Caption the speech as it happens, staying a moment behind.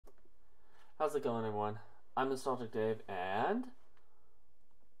How's it going, everyone? I'm Nostalgic Dave, and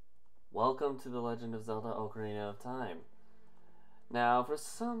welcome to The Legend of Zelda Ocarina of Time. Now, for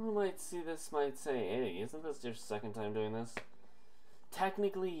some who might see this might say, hey, isn't this your second time doing this?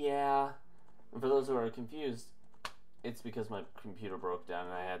 Technically, yeah. And for those who are confused, it's because my computer broke down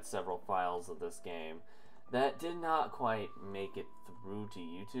and I had several files of this game that did not quite make it through to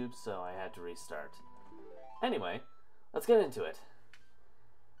YouTube, so I had to restart. Anyway, let's get into it.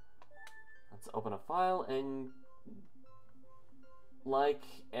 Let's open a file, and like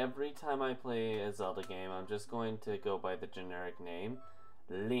every time I play a Zelda game, I'm just going to go by the generic name,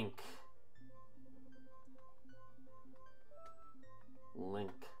 Link. Link.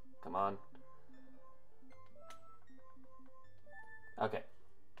 Come on. Okay.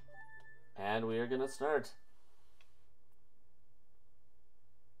 And we are gonna start.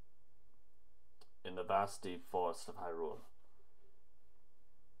 In the vast deep forest of Hyrule.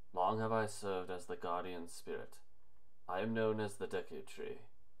 Long have I served as the guardian spirit. I am known as the Deku Tree.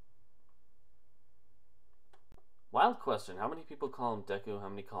 Wild question, how many people call him Deku, how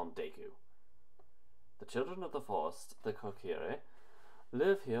many call him Deku? The children of the forest, the Kokiri,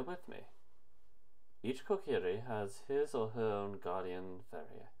 live here with me. Each Kokiri has his or her own guardian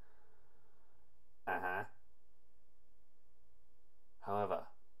fairy. However,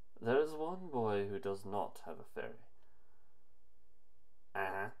 there is one boy who does not have a fairy.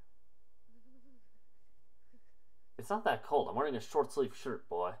 It's not that cold. I'm wearing a short sleeve shirt,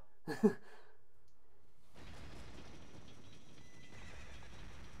 boy.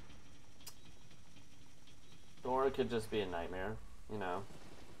 Or it could just be a nightmare, you know.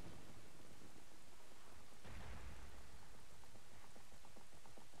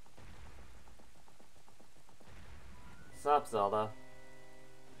 Sup, Zelda?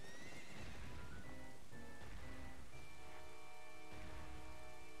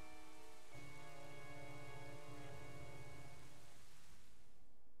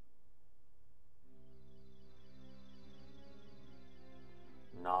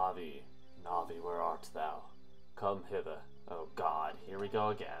 Navi, Navi, where art thou? Come hither. Oh God, here we go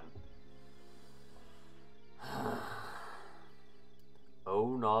again.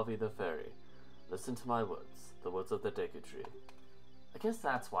 Oh Navi the fairy, listen to my words, the words of the Deku Tree. I guess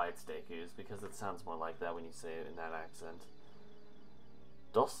that's why it's Deku's, because it sounds more like that when you say it in that accent.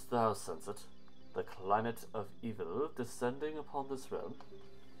 Dost thou sense it, the climate of evil descending upon this realm?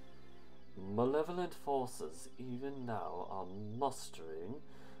 Malevolent forces even now are mustering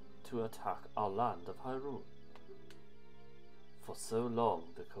to attack our land of Hyrule. For so long,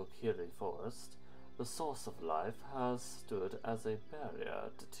 the Kokiri Forest, the source of life, has stood as a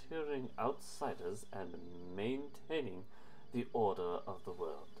barrier deterring outsiders and maintaining the order of the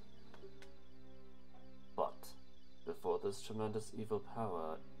world. But before this tremendous evil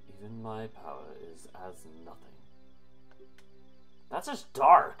power, even my power is as nothing. That's just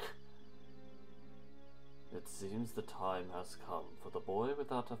dark! It seems the time has come for the boy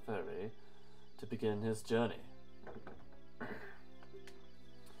without a fairy to begin his journey.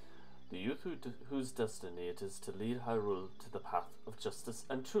 The youth whose destiny it is to lead Hyrule to the path of justice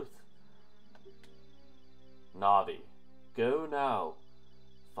and truth. Navi, go now.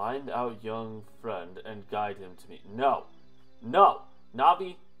 Find our young friend and guide him to me. No! No!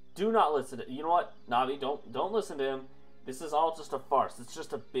 Navi, do not listen to... You know what? Navi, don't listen to him. This is all just a farce. It's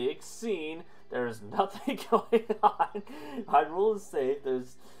just a big scene. There is nothing going on. Hyrule is safe.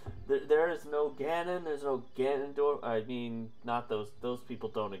 There is no Ganon. There's no Ganondorf. I mean, not those people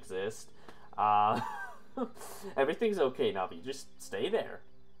don't exist. Everything's okay, Navi. Just stay there.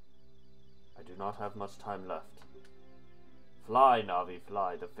 I do not have much time left. Fly, Navi,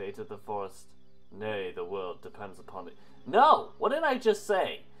 fly. The fate of the forest, nay, the world depends upon it. No! What did I just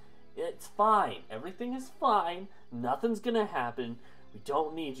say? It's fine. Everything is fine. Nothing's gonna happen. We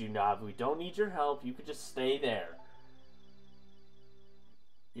don't need you, Navi. We don't need your help. You could just stay there.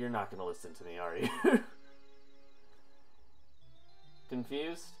 You're not gonna listen to me, are you?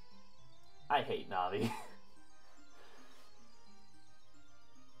 Confused? I hate Navi.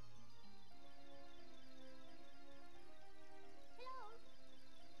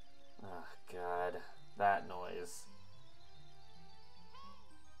 Oh, God. That noise.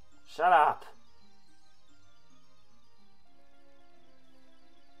 Shut up!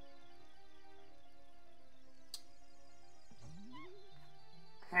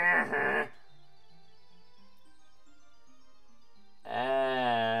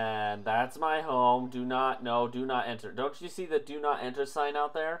 And that's my home. Do not enter. Don't you see the do not enter sign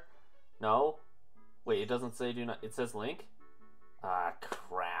out there? No? Wait, it doesn't say do not, it says Link? Ah,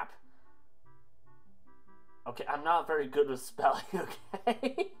 crap. Okay, I'm not very good with spelling,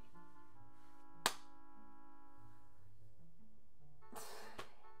 okay?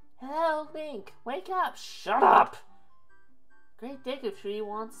 wake up! Shut up! Great Deku Tree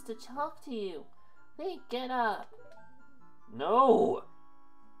wants to talk to you. Link, get up. No!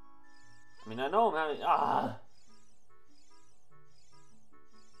 I mean, I know I'm having...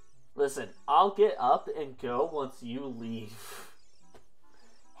 Listen, I'll get up and go once you leave.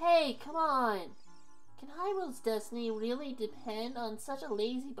 Hey, come on. Can Hyrule's destiny really depend on such a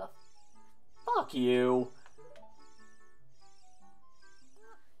lazy buff? Fuck you.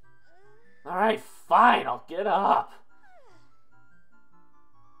 Alright, fine, I'll get up.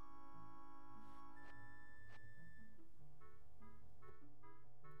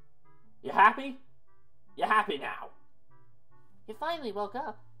 You happy? You happy now? You finally woke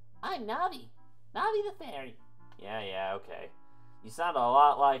up. I'm Navi. Navi the fairy. Yeah, okay. You sound a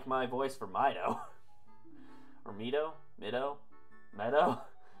lot like my voice for Mido. Or Mido? Mido? Meadow?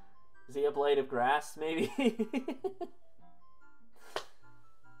 Is he a blade of grass, maybe? The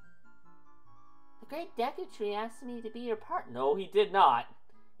Great Deku Tree asked me to be your partner. No, he did not.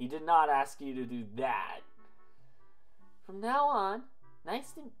 He did not ask you to do that. From now on,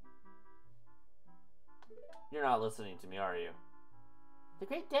 nice to... You're not listening to me, are you? The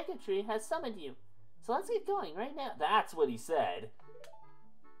Great Deku Tree has summoned you. So let's get going right now. That's what he said.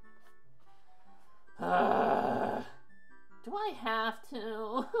 Do I have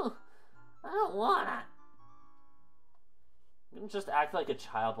to? I don't wanna. You can just act like a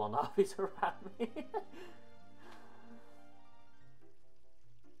child while Navi's around me.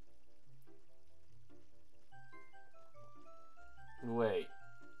 Wait.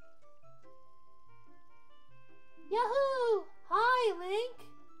 Yahoo! Hi, Link!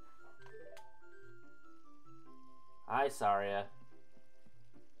 Hi, Saria.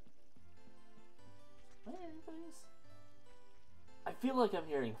 I feel like I'm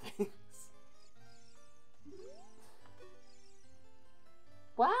hearing things.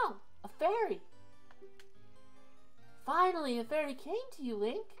 Wow, a fairy! Finally, a fairy came to you,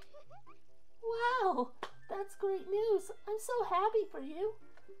 Link. Wow, that's great news. I'm so happy for you.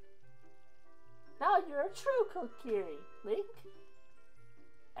 Now you're a true Kokiri, Link.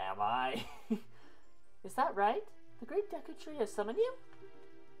 Am I? Is that right? The Great Deku Tree has summoned you?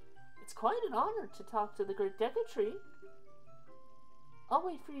 It's quite an honor to talk to the Great Deku Tree. I'll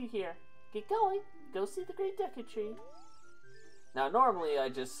wait for you here. Get going. Go see the Great Deku Tree. Now, normally I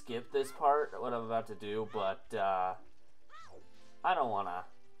just skip this part, what I'm about to do, but I don't wanna,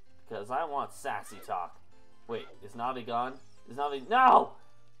 because I want sassy talk. Wait, is Navi gone? Is Navi... No!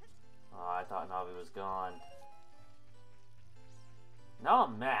 Oh, I thought Navi was gone. Now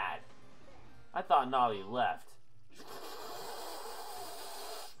I'm mad. I thought Navi left.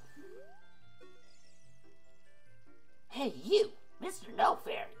 Hey, you, Mr. No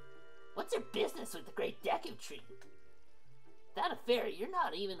Fairy. What's your business with the Great Deku Tree? Without a fairy, you're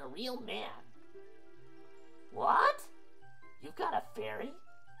not even a real man. What? You've got a fairy?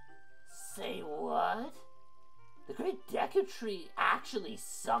 Say what? The Great Deku Tree actually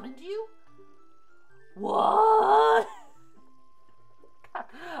summoned you? What?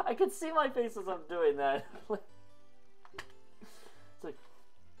 I can see my face as I'm doing that. It's like...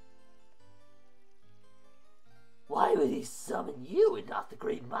 Why would he summon you and not the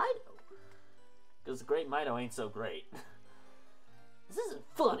Great Mido? Because the Great Mido ain't so great. This isn't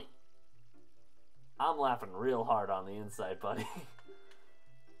funny. I'm laughing real hard on the inside, buddy.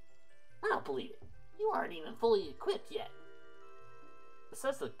 I don't believe it. You aren't even fully equipped yet. It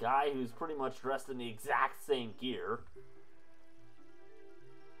says the guy who's pretty much dressed in the exact same gear.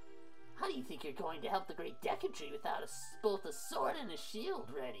 How do you think you're going to help the Great Deku Tree without both a sword and a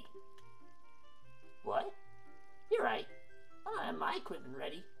shield ready? What? You're right. I don't have my equipment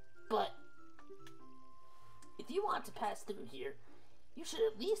ready, but if you want to pass through here, you should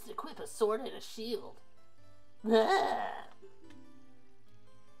at least equip a sword and a shield. Ah!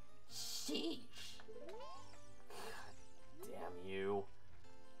 Sheesh. God damn you.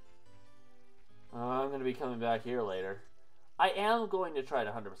 I'm going to be coming back here later. I am going to try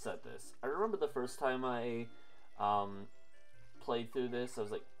to 100% this. I remember the first time I played through this, I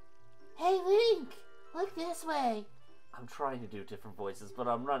was like, Hey Link, look this way. I'm trying to do different voices, but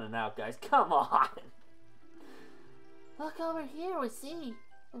I'm running out, guys. Come on! Look over here with C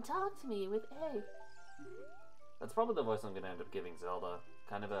and talk to me with A. That's probably the voice I'm going to end up giving Zelda.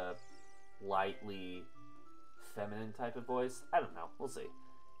 Kind of a lightly feminine type of voice. I don't know. We'll see.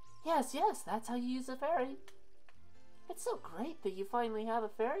 Yes, that's how you use a fairy. It's so great that you finally have a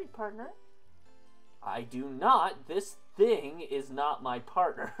fairy partner. I do not. This thing is not my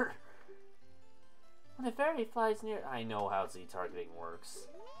partner. When a fairy flies near... I know how Z-targeting works.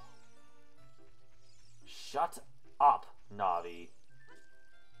 Shut up, Navi.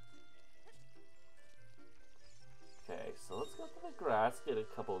 Okay, so let's go to the grass, get a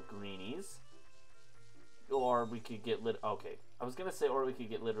couple of greenies. Or we could get okay, I was gonna say or we could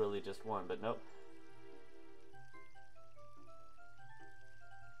get literally just one, but nope.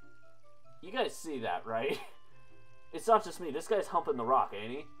 You guys see that, right? It's not just me. This guy's humping the rock,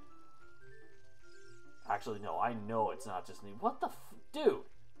 ain't he? Actually, no, I know it's not just me. What the dude?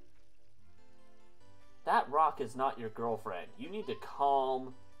 That rock is not your girlfriend. You need to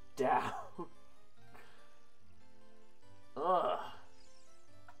calm down. Ugh.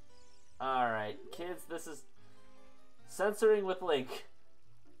 Alright, kids, this is censoring with Link.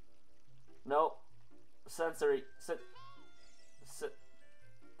 Nope. Censoring.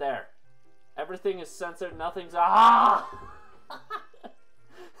 There. Everything is censored. Nothing's... Ah!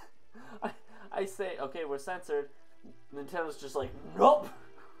 I say, okay, we're censored. Nintendo's just like, nope.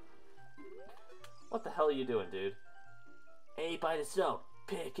 What the hell are you doing, dude? A by the stone.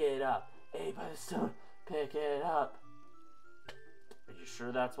 Pick it up. A by the stone. Pick it up. Are you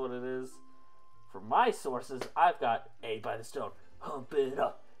sure that's what it is? For my sources, I've got A by the stone. Hump it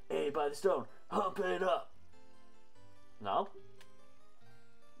up. A by the stone. Hump it up. No?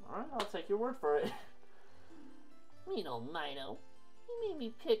 Alright, I'll take your word for it. Mino Mino, he made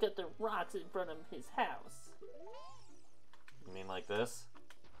me pick up the rocks in front of his house. You mean like this?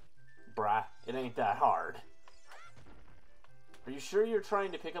 Bruh, it ain't that hard. Are you sure you're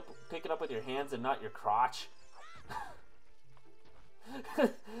trying to pick it up with your hands and not your crotch?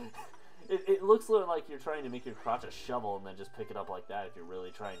 It looks like you're trying to make your crotch a shovel and then just pick it up like that if you're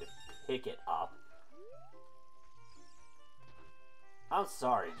really trying to pick it up. I'm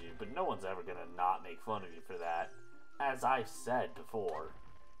sorry, dude, but no one's ever gonna not make fun of you for that. As I've said before.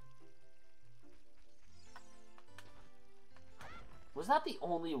 Was that the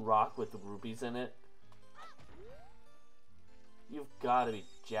only rock with the rupees in it? You've gotta be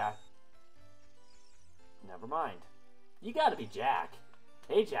Jack. Never mind. You gotta be Jack.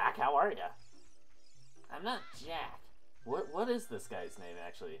 Hey, Jack, how are ya? I'm not Jack. What is this guy's name,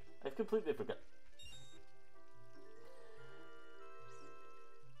 actually? I've completely forgot.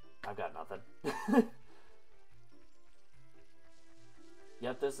 I've got nothing.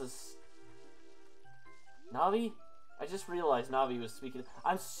 Yep, this is... Navi? I just realized Navi was speaking.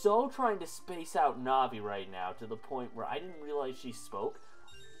 I'm so trying to space out Navi right now to the point where I didn't realize she spoke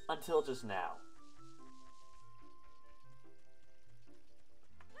until just now.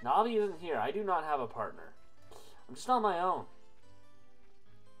 Navi isn't here. I do not have a partner. I'm just on my own.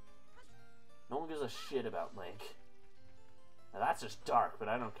 No one gives a shit about Link. Now that's just dark, but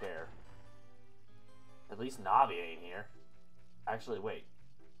I don't care. At least Navi ain't here. Actually, wait.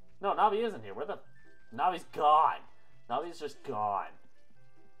 No, Navi isn't here. Where the... Navi's gone. Navi's just gone.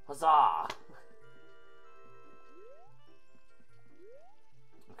 Huzzah!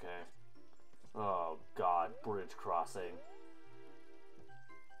 Okay. Oh, God. Bridge crossing.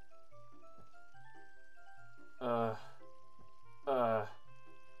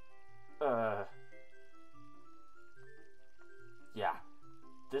 Yeah.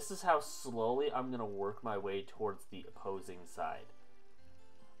 This is how slowly I'm gonna work my way towards the opposing side.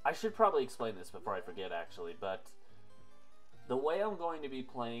 I should probably explain this before I forget, actually, but the way I'm going to be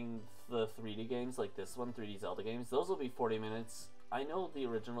playing the 3D games, like this one, 3D Zelda games, those will be 40 minutes. I know the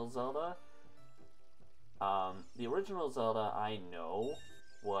original Zelda. The original Zelda I know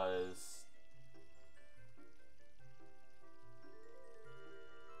was...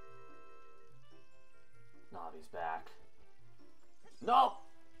 Navi's back. No!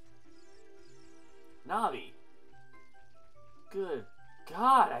 Navi! Good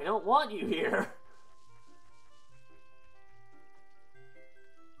God, I don't want you here!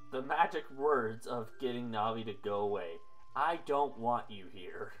 The magic words of getting Navi to go away. I don't want you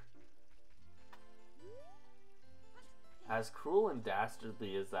here. As cruel and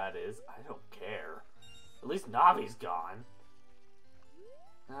dastardly as that is, I don't care. At least Navi's gone.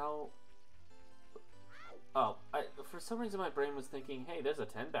 Now... Oh, for some reason my brain was thinking, hey, there's a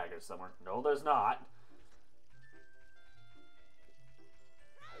 10-bagger somewhere. No, there's not.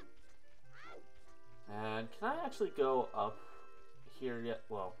 And can I actually go up here yet?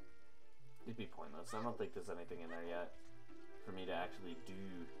 Well, it'd be pointless. I don't think there's anything in there yet for me to actually do.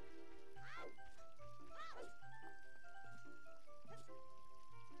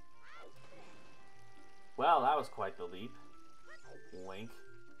 Well, that was quite the leap. Link.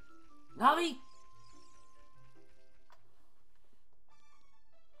 Navi!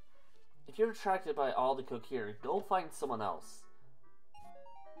 If you're attracted by all the cook here, go find someone else.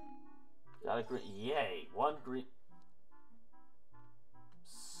 Got a green. Yay! One green.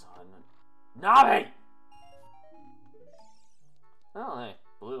 Son. Navi! Oh, hey.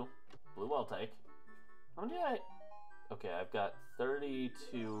 Blue. Blue I'll take. How many did I... Okay, I've got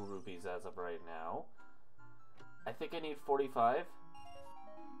 32 rupees as of right now. I think I need 45.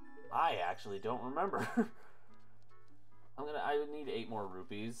 I actually don't remember. I would need 8 more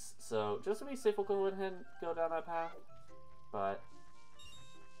rupees. So just to be safe, we'll go ahead and go down that path. But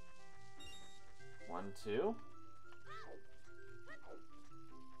 1, 2.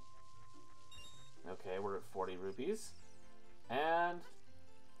 Okay, we're at 40 rupees. And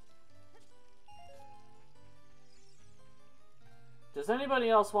does anybody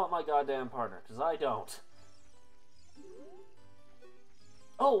else want my goddamn partner? Because I don't.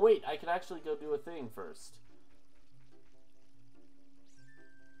 Oh, wait, I could actually go do a thing first.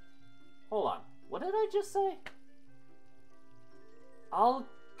 Hold on. What did I just say? I'll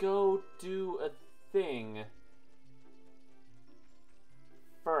go do a thing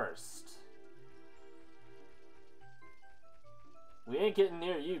first. We ain't getting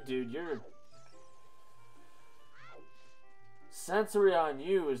near you, dude. Your sensory on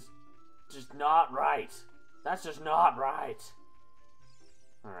you is just not right. That's just not right.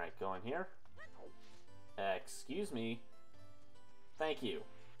 Alright, go in here. Excuse me. Thank you.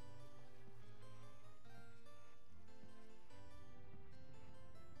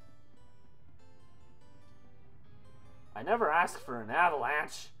 I never asked for an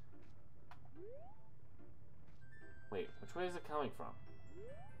avalanche. Wait, which way is it coming from?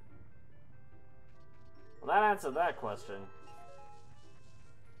 Well, that answered that question.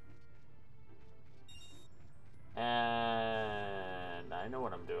 And I know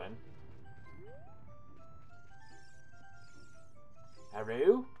what I'm doing.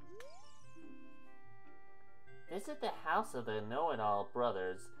 Haru? Visit the house of the Know-It-All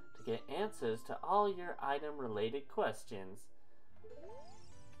Brothers to get answers to all your item-related questions.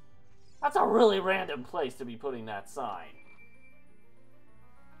 That's a really random place to be putting that sign.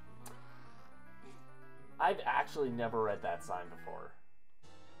 I've actually never read that sign before.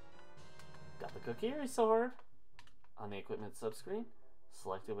 Got the Kokiri sword. On the equipment subscreen.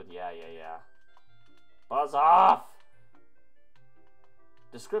 Selected with yeah. Buzz off!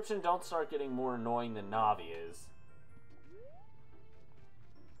 Description don't start getting more annoying than Navi is.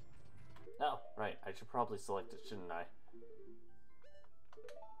 Oh, right. I should probably select it, shouldn't I?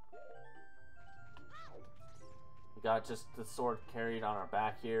 We got just the sword carried on our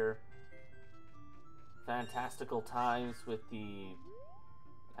back here. Fantastical times with the...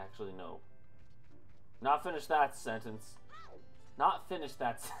 Actually, no. Not finish that sentence. Not finish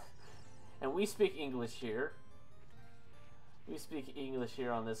that And we speak English here. We speak English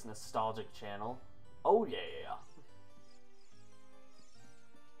here on this nostalgic channel. Oh yeah!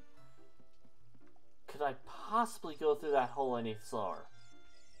 Could I possibly go through that hole any slower?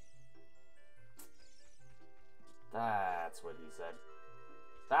 That's what he said.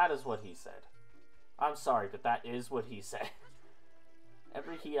 That is what he said. I'm sorry, but that is what he said.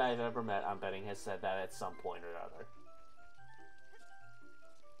 Every he I've ever met, I'm betting, has said that at some point or other.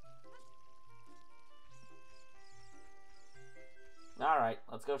 Alright,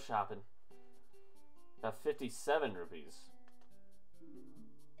 let's go shopping. Got 57 rupees.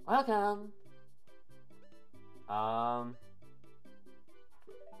 Welcome! Well,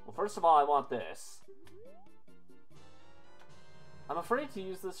 first of all, I want this. I'm afraid to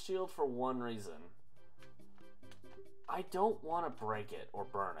use this shield for one reason. I don't want to break it or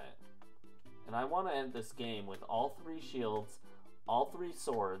burn it. And I want to end this game with all 3 shields, all 3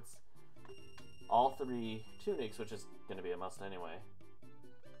 swords, all 3 tunics, which is going to be a must anyway.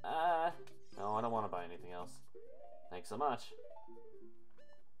 No, I don't want to buy anything else. Thanks so much.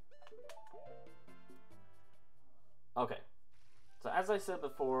 Okay. So as I said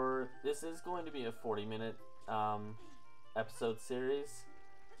before, this is going to be a 40-minute episode series.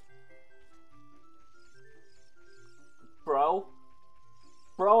 Bro,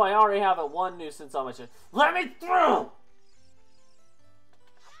 I already have a 1 nuisance on my chest. Let me through!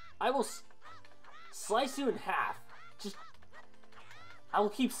 I will slice you in half. Just, I will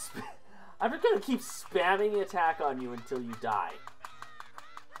keep. I'm just gonna keep spamming the attack on you until you die.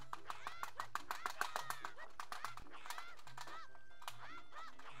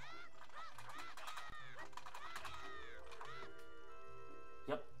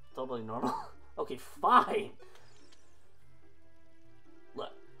 Yep, totally normal. Okay, fine.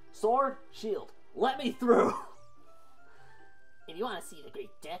 Look, sword, shield, let me through! If you want to see the Great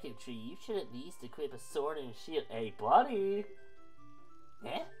Deku Tree, you should at least equip a sword and a shield. Hey, buddy!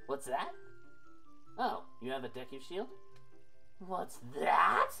 Eh? What's that? Oh, you have a Deku shield? What's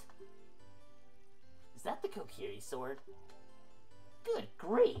that? Is that the Kokiri sword? Good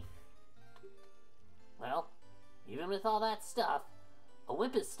grief! Well, even with all that stuff, a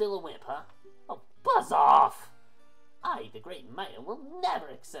wimp is still a wimp, huh? Oh, buzz off! I, the great Maya, will never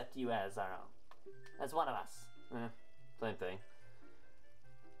accept you as our own. As one of us. Same thing.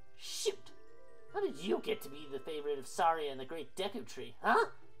 Shoot! How did you get to be the favorite of Saria and the great Deku Tree, huh?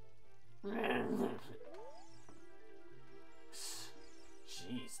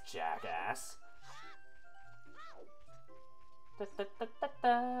 Jeez, jackass.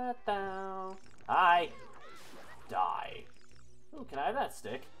 Hi! Die. Ooh, can I have that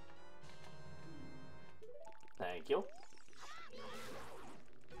stick? Thank you.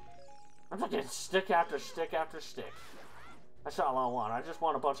 I'm fucking stick after stick after stick. That's all I want. I just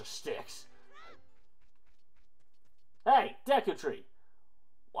want a bunch of sticks. Hey, Deku Tree!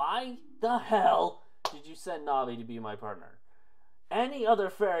 Why the hell did you send Navi to be my partner? Any other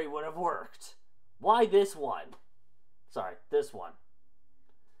fairy would have worked. Why this one? Sorry, this one.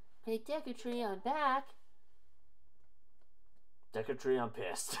 Hey, Deku Tree, I'm back. Deku Tree, I'm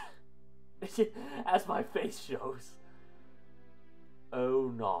pissed. As my face shows.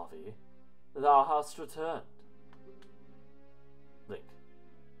 Oh, Navi, thou hast returned. Link,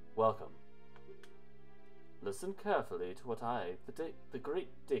 welcome. Listen carefully to what I, the great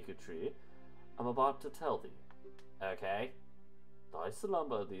Deku Tree, am about to tell thee. Okay? Thy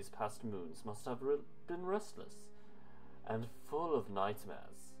slumber these past moons must have been restless and full of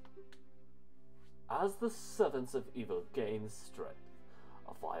nightmares. As the servants of evil gain strength,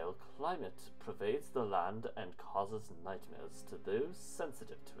 a vile climate pervades the land and causes nightmares to those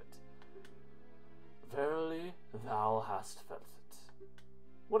sensitive to it. Verily, thou hast felt it.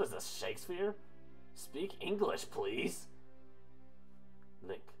 What is this, Shakespeare? Speak English, please.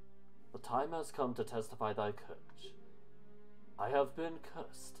 Link, the time has come to testify thy courage. I have been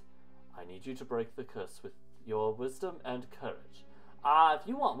cursed. I need you to break the curse with your wisdom and courage. If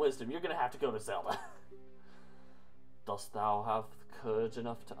you want wisdom, you're gonna have to go to Zelda. Dost thou have courage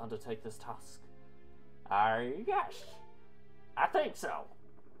enough to undertake this task? Yes. I think so.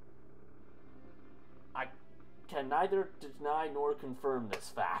 I can neither deny nor confirm this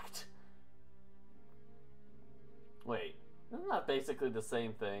fact. Wait, isn't that basically the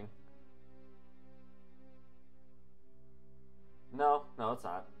same thing? No, it's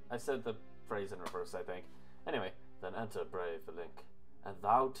not. I said the phrase in reverse, I think. Anyway, then enter brave Link, and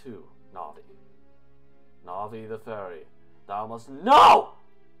thou too, Navi. Navi the fairy, thou must know!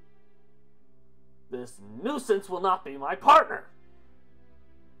 This nuisance will not be my partner!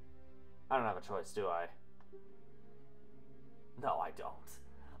 I don't have a choice, do I? No, I don't.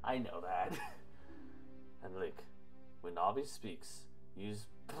 I know that. And Link, when Navi speaks, use...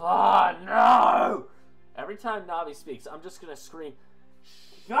 no! Every time Navi speaks, I'm just gonna scream,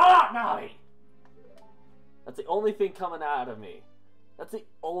 "Shut up, Navi!" That's the only thing coming out of me. That's the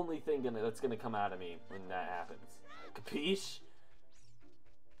only thing that's gonna come out of me when that happens. Capiche?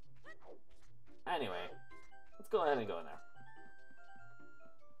 Anyway, let's go ahead and go in there.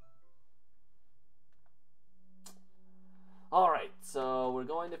 Alright, so we're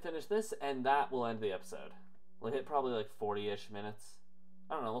going to finish this, and that will end the episode. We'll hit probably like 40-ish minutes.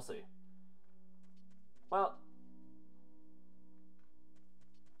 I don't know, we'll see. Well,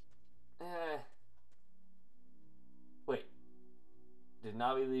 wait. Did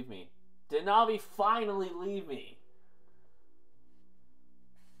Navi leave me? Did Navi finally leave me?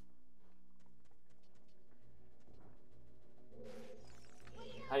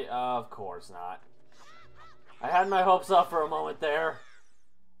 Of course not. I had my hopes up for a moment there.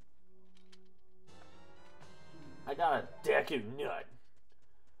 I got a Deku nut.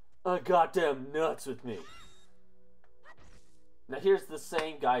 A goddamn nuts with me. Now here's the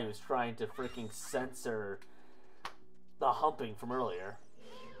same guy who's trying to freaking censor the humping from earlier.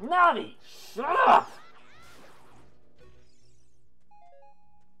 Navi, shut up!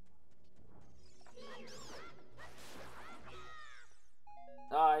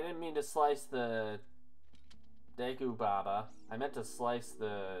 Oh, I didn't mean to slice the Deku Baba. I meant to slice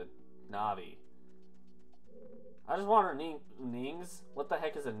the Navi. I just want her nings. What the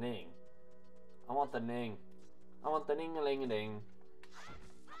heck is a ning? I want the ning. I want the ning-a-ling-a-ding.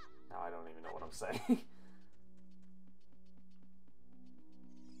 Now I don't even know what I'm saying.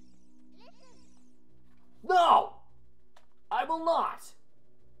 No! I will not!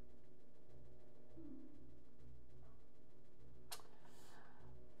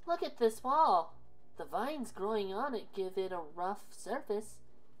 Look at this wall. The vines growing on it give it a rough surface.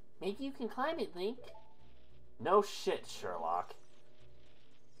 Maybe you can climb it, Link. No shit, Sherlock.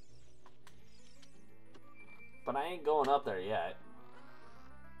 But I ain't going up there yet.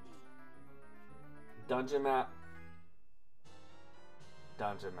 Dungeon map.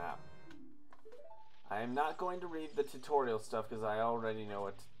 Dungeon map. I am not going to read the tutorial stuff because I already know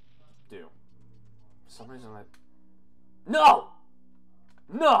what to do. For some reason No!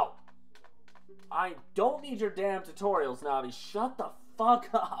 No! I don't need your damn tutorials, Navi. Shut the fuck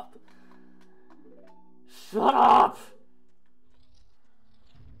up. Shut up!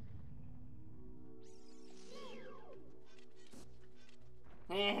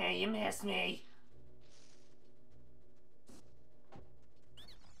 You missed me.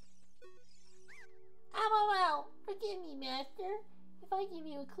 Well, forgive me, Master. If I give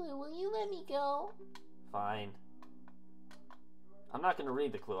you a clue, will you let me go? Fine. I'm not gonna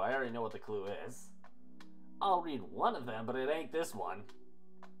read the clue. I already know what the clue is. I'll read one of them, but it ain't this one.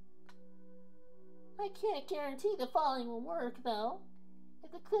 I can't guarantee the falling will work, though.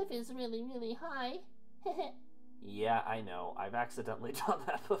 If the cliff is really, really high. Yeah, I know. I've accidentally done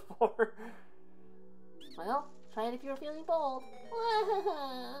that before. Well, try it if you're feeling bold.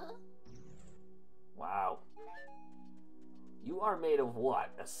 Wow. You are made of what?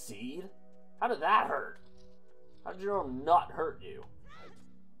 A seed? How did that hurt? How did your own nut hurt you?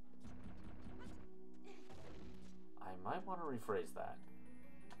 I might want to rephrase that.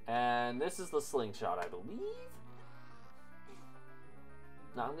 And this is the slingshot, I believe?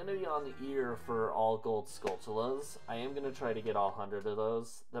 Now, I'm going to be on the ear for all gold Skulltulas. I am going to try to get all 100 of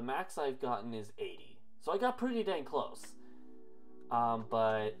those. The max I've gotten is 80. So I got pretty dang close.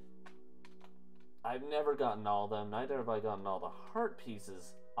 But I've never gotten all of them. Neither have I gotten all the heart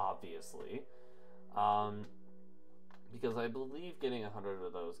pieces, obviously. Because I believe getting 100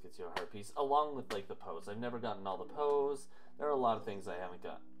 of those gets you a heart piece, along with, like, the pose. I've never gotten all the pose. There are a lot of things I haven't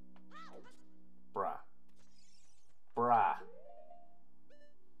got. Bruh. Bruh.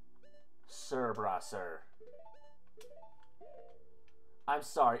 Sir, brah, sir. I'm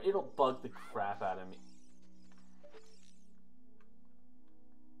sorry, it'll bug the crap out of me.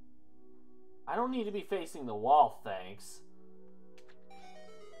 I don't need to be facing the wall, thanks.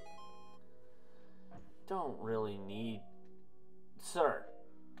 Don't really need... Sir.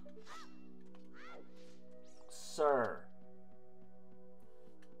 Sir.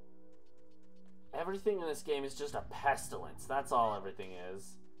 Everything in this game is just a pestilence. That's all everything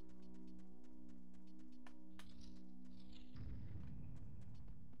is.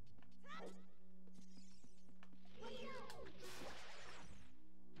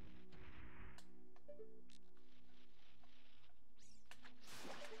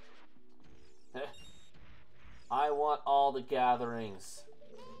 I want all the gatherings.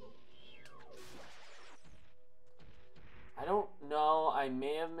 I don't know. I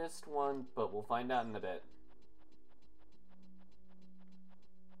may have missed one, but we'll find out in a bit.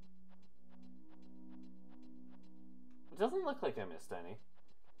 It doesn't look like I missed any.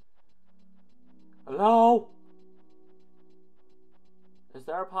 Hello? Is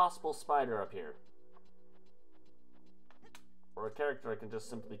there a possible spider up here? Or a character I can just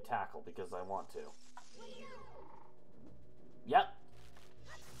simply tackle because I want to? Yep.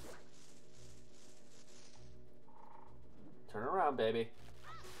 Turn around, baby.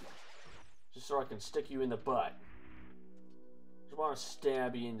 Just so I can stick you in the butt. Just want to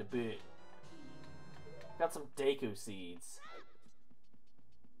stab you in the butt. Got some Deku seeds.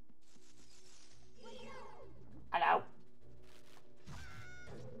 Hello.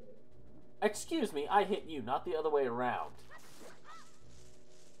 Excuse me, I hit you, not the other way around.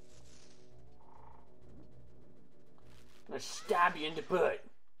 I'm gonna stab you in the butt.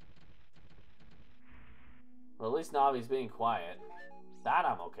 Well, at least Navi's being quiet. That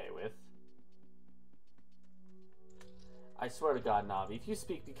I'm okay with. I swear to God, Navi, if you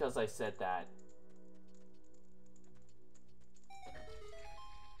speak because I said that.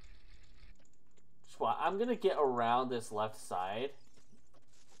 I'm gonna get around this left side.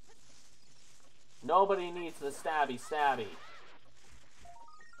 Nobody needs the stabby stabby.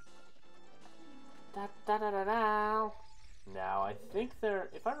 Da da da da da. Now, I think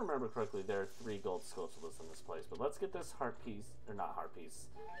if I remember correctly, there are 3 gold Skulltulas in this place. But let's get this heart piece, or not heart piece.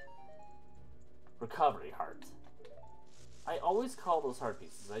 Recovery heart. I always call those heart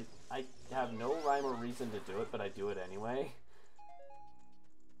pieces. I have no rhyme or reason to do it, but I do it anyway.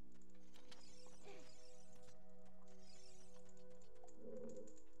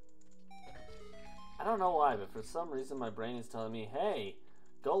 I don't know why, but for some reason my brain is telling me, hey,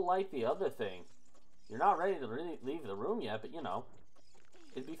 go light the other thing. You're not ready to really leave the room yet, but you know,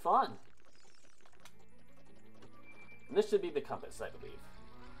 it'd be fun. And this should be the compass, I believe.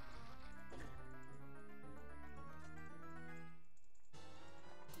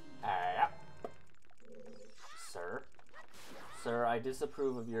 Sir? Sir, I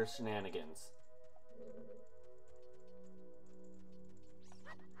disapprove of your shenanigans.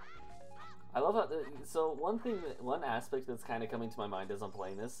 I love how, so one aspect that's kind of coming to my mind as I'm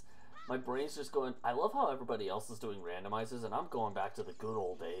playing this, My brain's just going, I love how everybody else is doing randomizers, and I'm going back to the good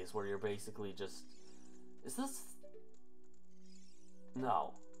old days where you're basically just... Is this...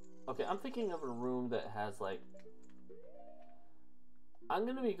 No. Okay, I'm thinking of a room that has, like... I'm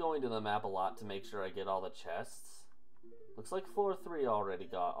going to be going to the map a lot to make sure I get all the chests. Looks like floor 3 already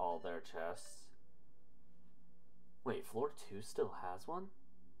got all their chests. Wait, floor 2 still has one?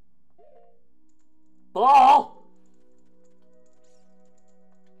 Ball!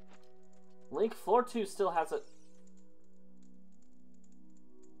 Link, floor 2 still has a...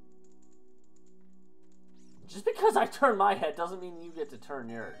 Just because I turn my head doesn't mean you get to turn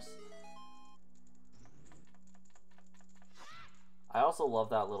yours. I also love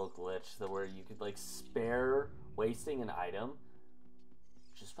that little glitch where you could, like, spare wasting an item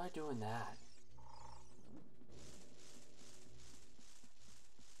just by doing that.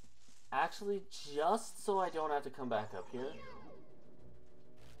 Actually, just so I don't have to come back up here.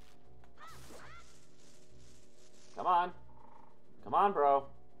 Come on. Come on, bro.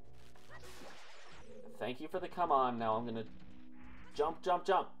 Thank you for the come on. Now I'm gonna jump, jump,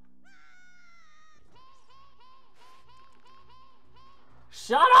 jump.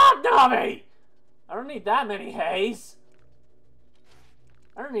 Shut up, Navi! I don't need that many hays.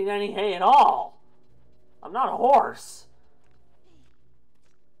 I don't need any hay at all. I'm not a horse.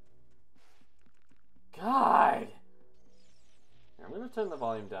 God. Here, I'm gonna turn the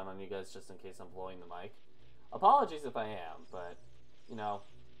volume down on you guys just in case I'm blowing the mic. Apologies if I am, but, you know,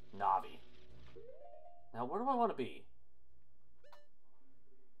 Navi. Now, where do I want to be?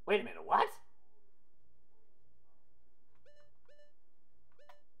 Wait a minute, what?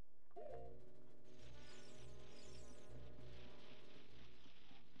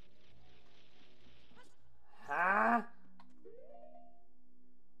 Huh?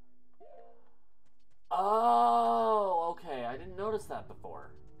 Oh, okay. I didn't notice that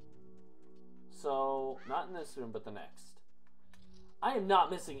before. So, not in this room, but the next. I am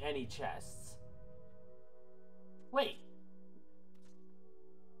not missing any chests. Wait.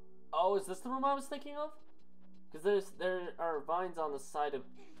 Oh, is this the room I was thinking of? Because there are vines on the side of...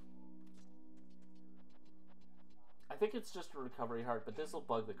 I think it's just a recovery heart, but this will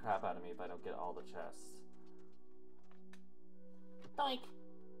bug the crap out of me if I don't get all the chests. Doink!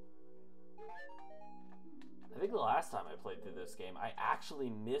 I think the last time I played through this game, I actually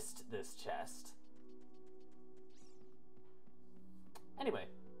missed this chest. Anyway.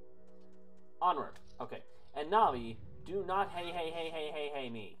 Onward. Okay. And Navi, do not hey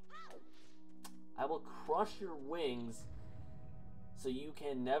me. I will crush your wings so you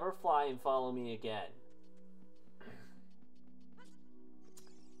can never fly and follow me again.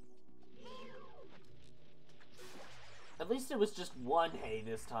 At least it was just one hay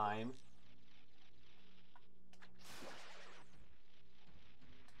this time.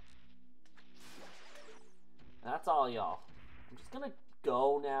 That's all, y'all. I'm just gonna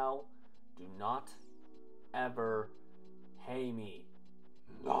go now. Do not ever hay me.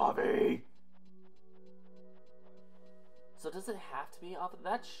 Navi! So does it have to be off?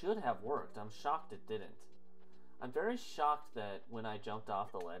 That should have worked. I'm shocked it didn't. I'm very shocked that when I jumped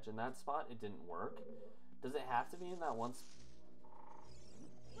off the ledge in that spot, it didn't work. Does it have to be in that one spot?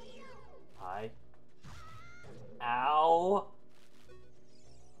 Hi. Ow!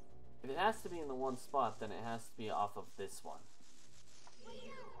 If it has to be in the one spot, then it has to be off of this one.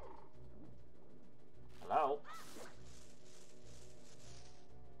 Hello?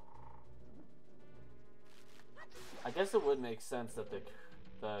 I guess it would make sense that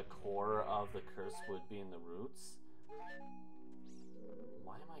the core of the curse would be in the roots.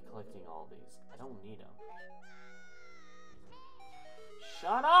 Why am I collecting all these? I don't need them.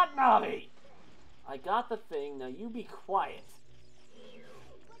 Shut up, Navi! I got the thing, now you be quiet.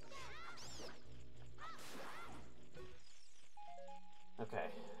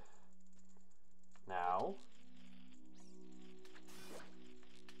 Okay. Now.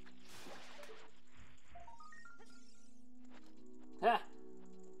 Ha!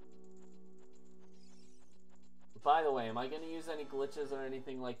 By the way, am I going to use any glitches or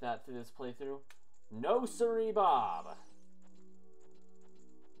anything like that through this playthrough? No siree, Bob!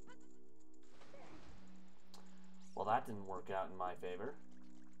 Well, that didn't work out in my favor.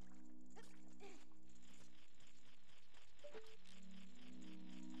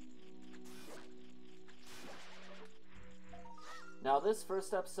 Now, this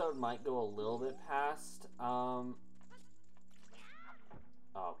first episode might go a little bit past, oh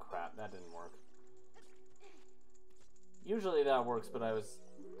crap, that didn't work. Usually that works, but I was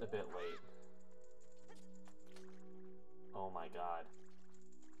a bit late. Oh my god.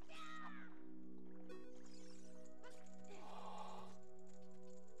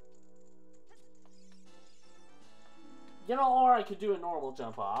 You know, or I could do a normal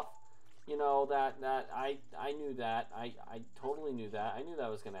jump off. You know, I knew that. I totally knew that. I knew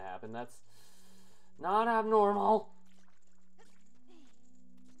that was going to happen. That's not abnormal.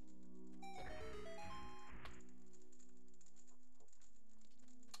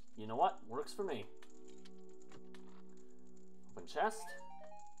 You know what? Works for me. Open chest.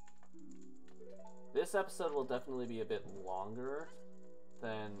 This episode will definitely be a bit longer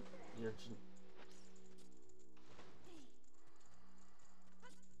than your...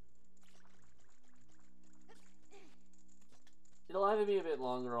 It'll either be a bit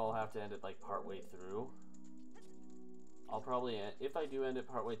longer or I'll have to end it like partway through. I'll probably end, if I do end it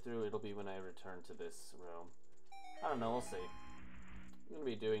partway through, it'll be when I return to this room. I don't know, we'll see. I'm going to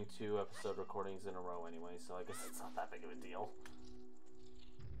be doing 2 episode recordings in a row anyway, so I guess it's not that big of a deal.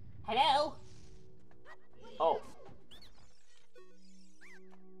 Hello? Oh.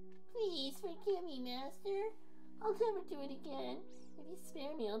 Please forgive me, Master. I'll never do it again. If you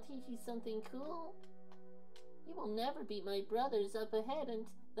spare me, I'll teach you something cool. You will never beat my brothers up ahead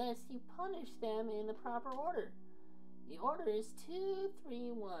unless you punish them in the proper order. The order is 2,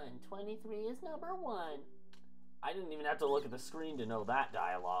 3, 1. 23 is number 1. I didn't even have to look at the screen to know that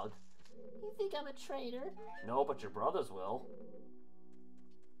dialogue. You think I'm a traitor? No, but your brothers will.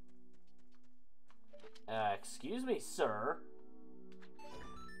 Excuse me, sir.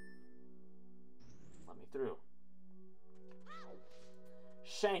 Let me through.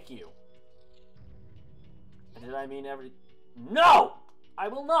 Shank you. Did I mean every... No! I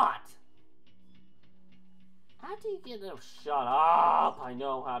will not! How do you get Oh, shut up! I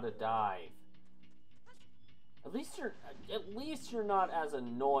know how to dive. At least you're not as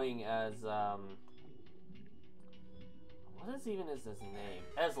annoying as, what is even his name?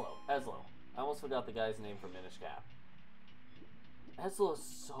 ME-TLoZ. I almost forgot the guy's name from Minish Cap. ME-TLoZ is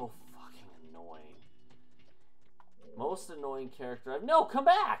so fucking annoying. Most annoying character I've... No, come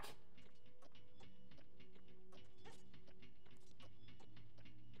back!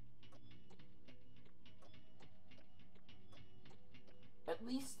 At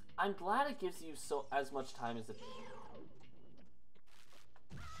least, I'm glad it gives you as much time as it...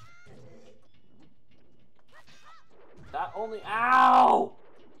 That only... Ow!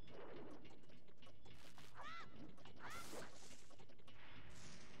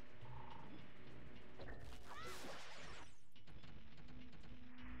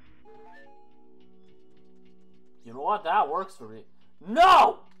 You know what? That works for me.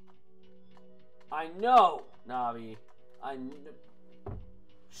 No! I know, Navi.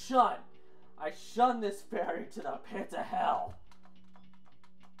 Shun! I shun this fairy to the pit of hell!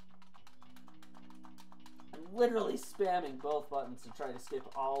 I'm literally spamming both buttons to try to skip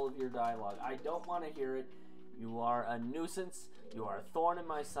all of your dialogue. I don't want to hear it. You are a nuisance. You are a thorn in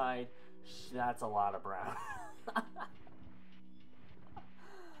my side. That's a lot of brown.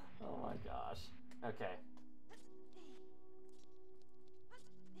 Oh my gosh. Okay.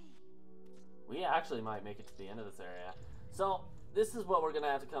 We actually might make it to the end of this area. So, this is what we're going to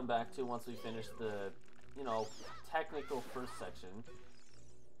have to come back to once we finish the, you know, technical first section.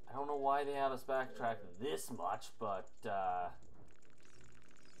 I don't know why they have us backtrack this much, but,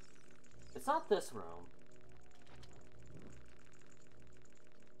 it's not this room.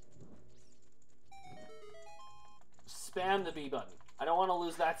 Spam the B button. I don't want to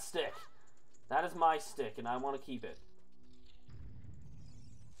lose that stick. That is my stick, and I want to keep it.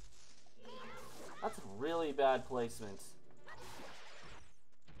 That's really bad placement.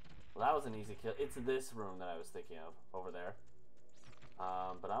 Well, that was an easy kill. It's this room that I was thinking of, over there.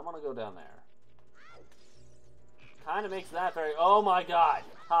 But I want to go down there. Kind of makes that very... Oh my god!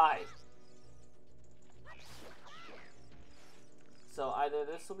 Hi! So either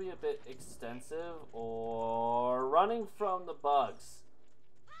this will be a bit extensive, or running from the bugs.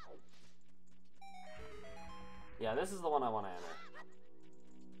 Yeah, this is the one I want to enter.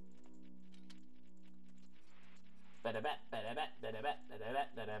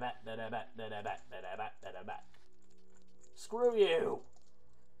 Screw you!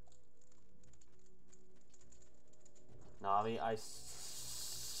 Navi, I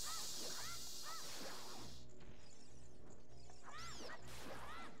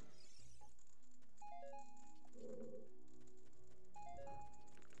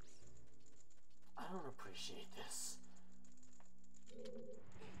don't appreciate this.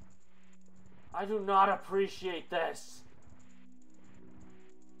 I do not appreciate this.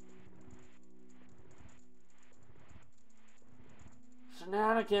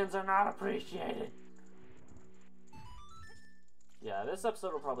 Shenanigans are not appreciated. Yeah, this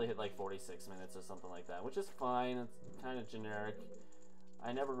episode will probably hit like 46 minutes or something like that, which is fine. It's kind of generic.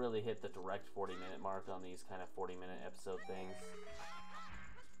 I never really hit the direct 40-minute mark on these kind of 40-minute episode things.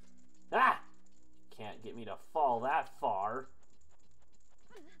 Ah! Can't get me to fall that far.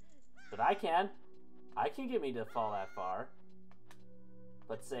 But I can. I can get me to fall that far.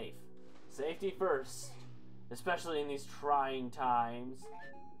 But safe. Safety first. Especially in these trying times.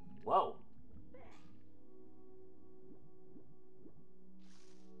 Whoa.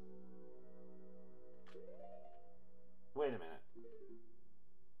 Wait a minute.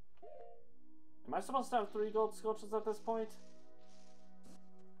 Am I supposed to have 3 gold sculptures at this point?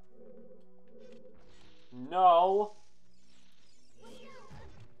 No.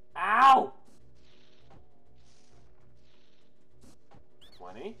 Ow!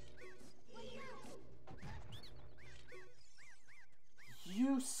 20.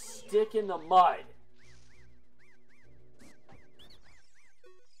 You stick in the mud.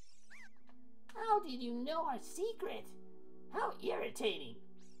 How did you know our secret? How irritating.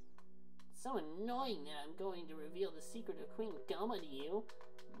 So annoying that I'm going to reveal the secret of Queen Goma to you.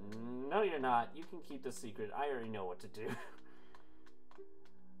 No, you're not. You can keep the secret. I already know what to do.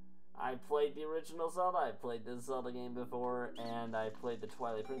 I played the original Zelda, I played this Zelda game before, and I played the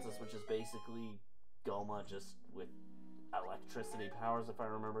Twilight Princess, which is basically Goma just with electricity powers, if I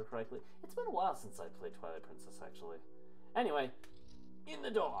remember correctly. It's been a while since I played Twilight Princess, actually. Anyway, in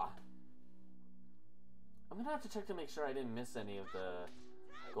the door. I'm gonna have to check to make sure I didn't miss any of the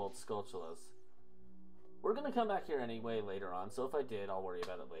gold sculptures. We're gonna come back here anyway later on, so if I did, I'll worry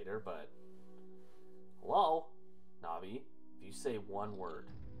about it later, but... Hello? Navi, if you say one word.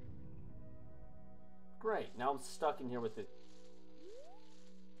 Great, now I'm stuck in here with it.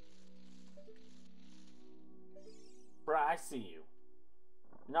 Bruh, I see you.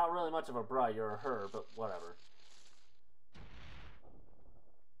 You're not really much of a bruh, you're a her, but whatever.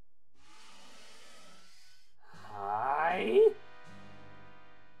 Hi?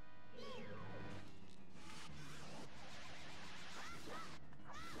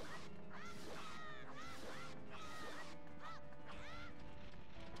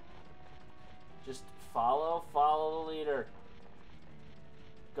 Just follow the leader.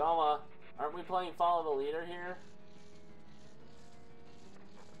 Goma, aren't we playing follow the leader here?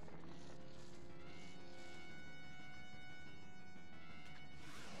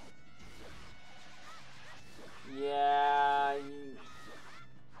 Yeah,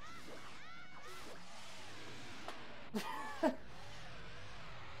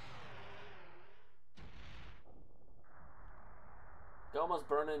 Goma's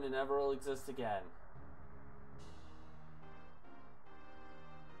burning and never will exist again.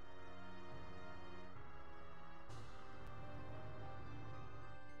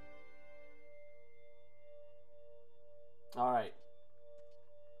 Alright.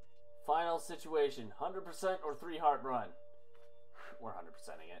 Final situation. 100% or 3-heart run? We're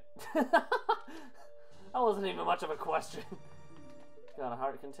 100%ing it. That wasn't even much of a question. Got a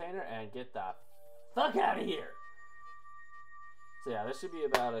heart container and get the fuck out of here! So yeah, this should be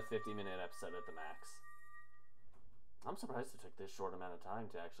about a 50-minute episode at the max. I'm surprised it took this short amount of time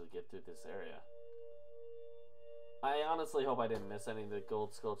to actually get through this area. I honestly hope I didn't miss any of the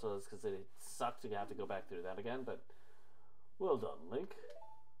gold sculptures because it sucked to have to go back through that again, but well done, Link.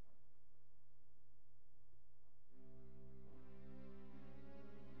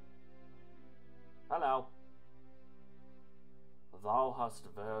 Hello. Thou hast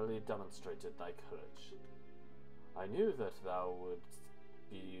verily demonstrated thy courage. I knew that thou would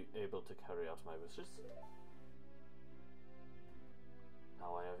be able to carry out my wishes.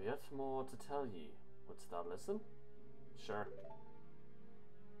 Now I have yet more to tell ye. Wouldst thou listen? Sure.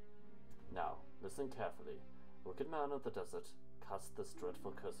 Now, listen carefully. Wicked man of the desert, cast this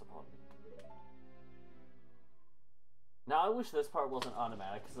dreadful curse upon me. Now I wish this part wasn't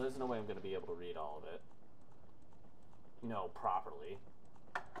automatic, because there's no way I'm going to be able to read all of it. You know, properly.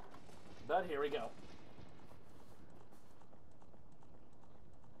 But here we go.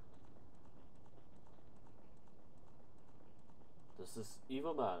 This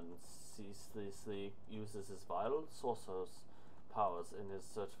evil man ceaselessly uses his vile sorcerer's powers in his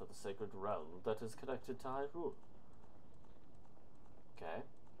search for the sacred realm that is connected to Hyrule. Okay.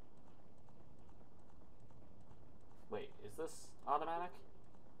 Wait, is this automatic?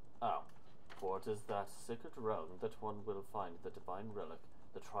 Oh. For it is that sacred realm that one will find the divine relic,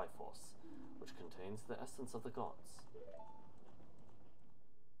 the Triforce, which contains the essence of the gods.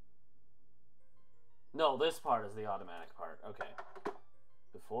 No, this part is the automatic part. Okay.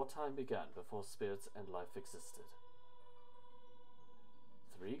 Before time began, before spirits and life existed,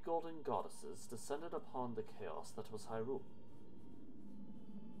 3 golden goddesses descended upon the chaos that was Hyrule.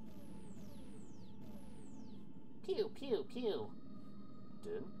 Pew, pew, pew.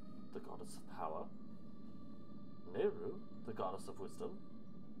 Din, the goddess of power. Nehru, the goddess of wisdom.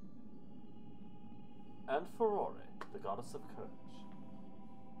 And Furore, the goddess of courage.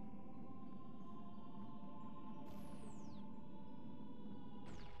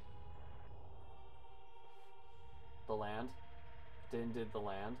 The land. Din did the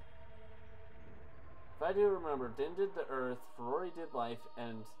land. If I do remember, Din did the earth, Furore did life,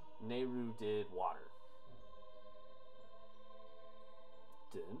 and Nehru did water.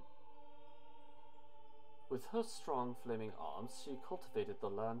 Din. With her strong flaming arms, she cultivated the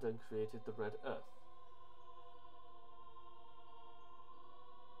land and created the red earth.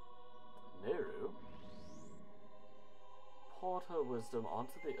 Nehru poured her wisdom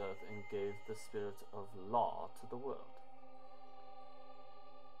onto the earth and gave the spirit of law to the world.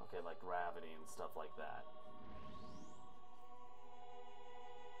 Okay, like gravity and stuff like that.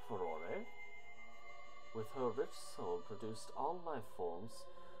 Furore, with her rich soul, produced all life forms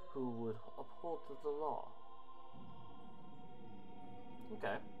who would uphold the law.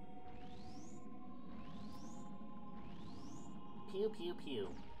 Okay. Pew pew pew.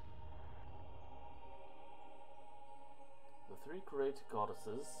 The three great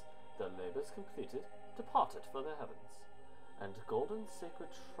goddesses, their labors completed, departed for the heavens, and golden sacred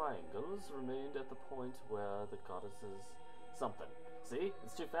triangles remained at the point where the goddesses... Something. See?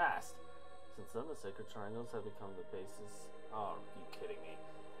 It's too fast. Since then, the sacred triangles have become the basis... Oh, are you kidding me?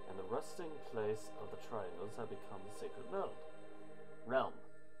 And the resting place of the triangles have become the sacred realm. Now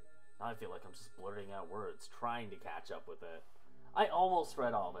I feel like I'm just blurting out words, trying to catch up with it. I almost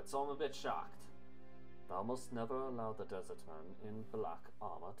read all of it, so I'm a bit shocked. Thou must never allow the desert man in black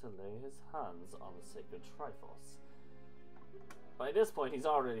armor to lay his hands on the sacred Triforce. By this point, he's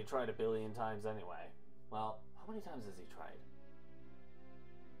already tried 1 billion times anyway. Well, how many times has he tried?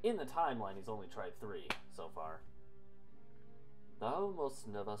 In the timeline, he's only tried 3 so far. Thou must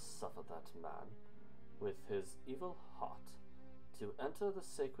never suffer that man, with his evil heart, to enter the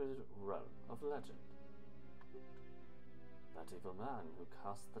sacred realm of legend. That evil man who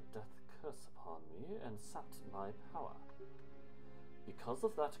cast the death curse upon me and sapped my power. Because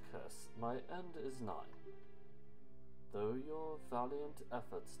of that curse, my end is nigh. Though your valiant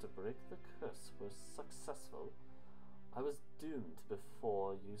efforts to break the curse were successful, I was doomed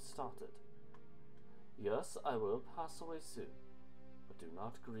before you started. Yes, I will pass away soon, but do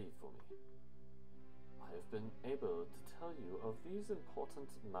not grieve for me. I have been able to tell you of these important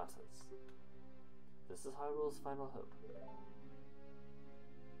matters. This is Hyrule's final hope.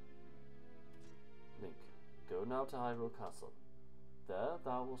 Link, go now to Hyrule Castle. There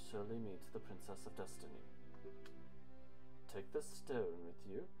thou wilt surely meet the Princess of Destiny. Take this stone with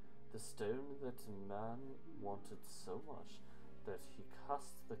you, the stone that man wanted so much that he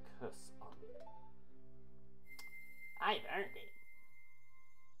cast the curse on. I've earned it.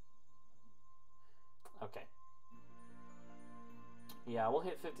 Okay. Yeah, we'll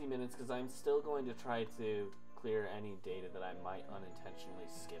hit 50 minutes because I'm still going to try to clear any data that I might unintentionally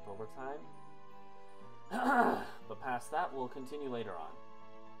skip over time. But past that, we'll continue later on.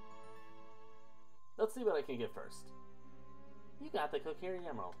 Let's see what I can get first. You got the Kokiri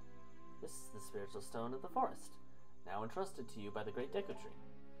Emerald. This is the spiritual stone of the forest, now entrusted to you by the great Deku Tree.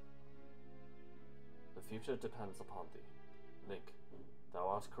 The future depends upon thee. Link, thou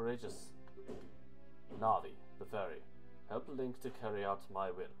art courageous. Navi, the fairy, help Link to carry out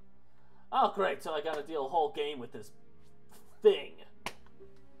my will. Oh great, so I gotta deal a whole game with this thing.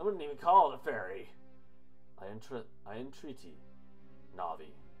 I wouldn't even call it a fairy. I entreat ye,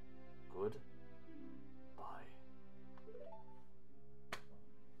 Navi. Good.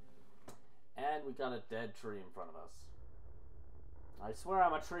 And we got a dead tree in front of us. I swear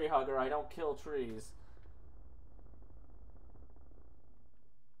I'm a tree hugger, I don't kill trees.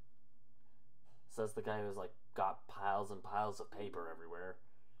 Says the guy who's like got piles and piles of paper everywhere.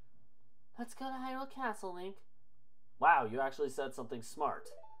 Let's go to Hyrule Castle, Link. Wow, you actually said something smart.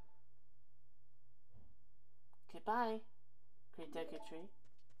 Goodbye, great Deku Tree.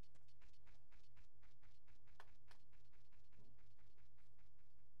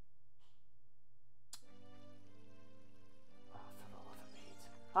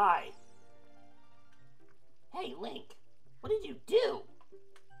 Hi! Hey, Link! What did you do?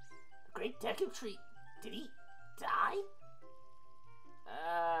 The great Deku Tree, did he die?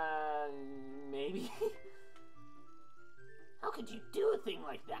 Maybe? How could you do a thing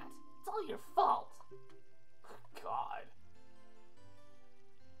like that? It's all your fault. God.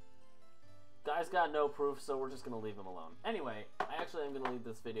 Guy's got no proof, so we're just gonna leave him alone. Anyway, I actually am gonna leave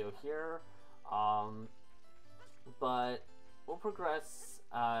this video here. But we'll progress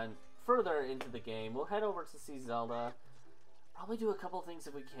further into the game. We'll head over to see Zelda. Probably do a couple things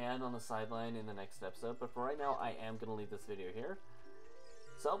if we can on the sideline in the next episode, but for right now, I am going to leave this video here.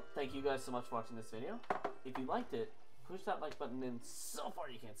 So, thank you guys so much for watching this video. If you liked it, push that like button in so far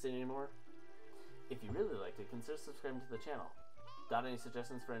you can't see it anymore. If you really liked it, consider subscribing to the channel. Got any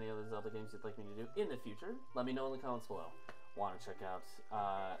suggestions for any other Zelda games you'd like me to do in the future? Let me know in the comments below. Want to check out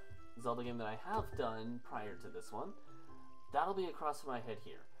Zelda game that I have done prior to this one? That'll be across my head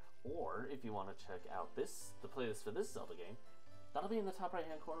here. Or, if you want to check out the playlist for this Zelda game, that'll be in the top right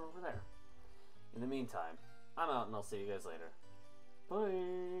hand corner over there. In the meantime, I'm out and I'll see you guys later.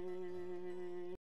 Bye!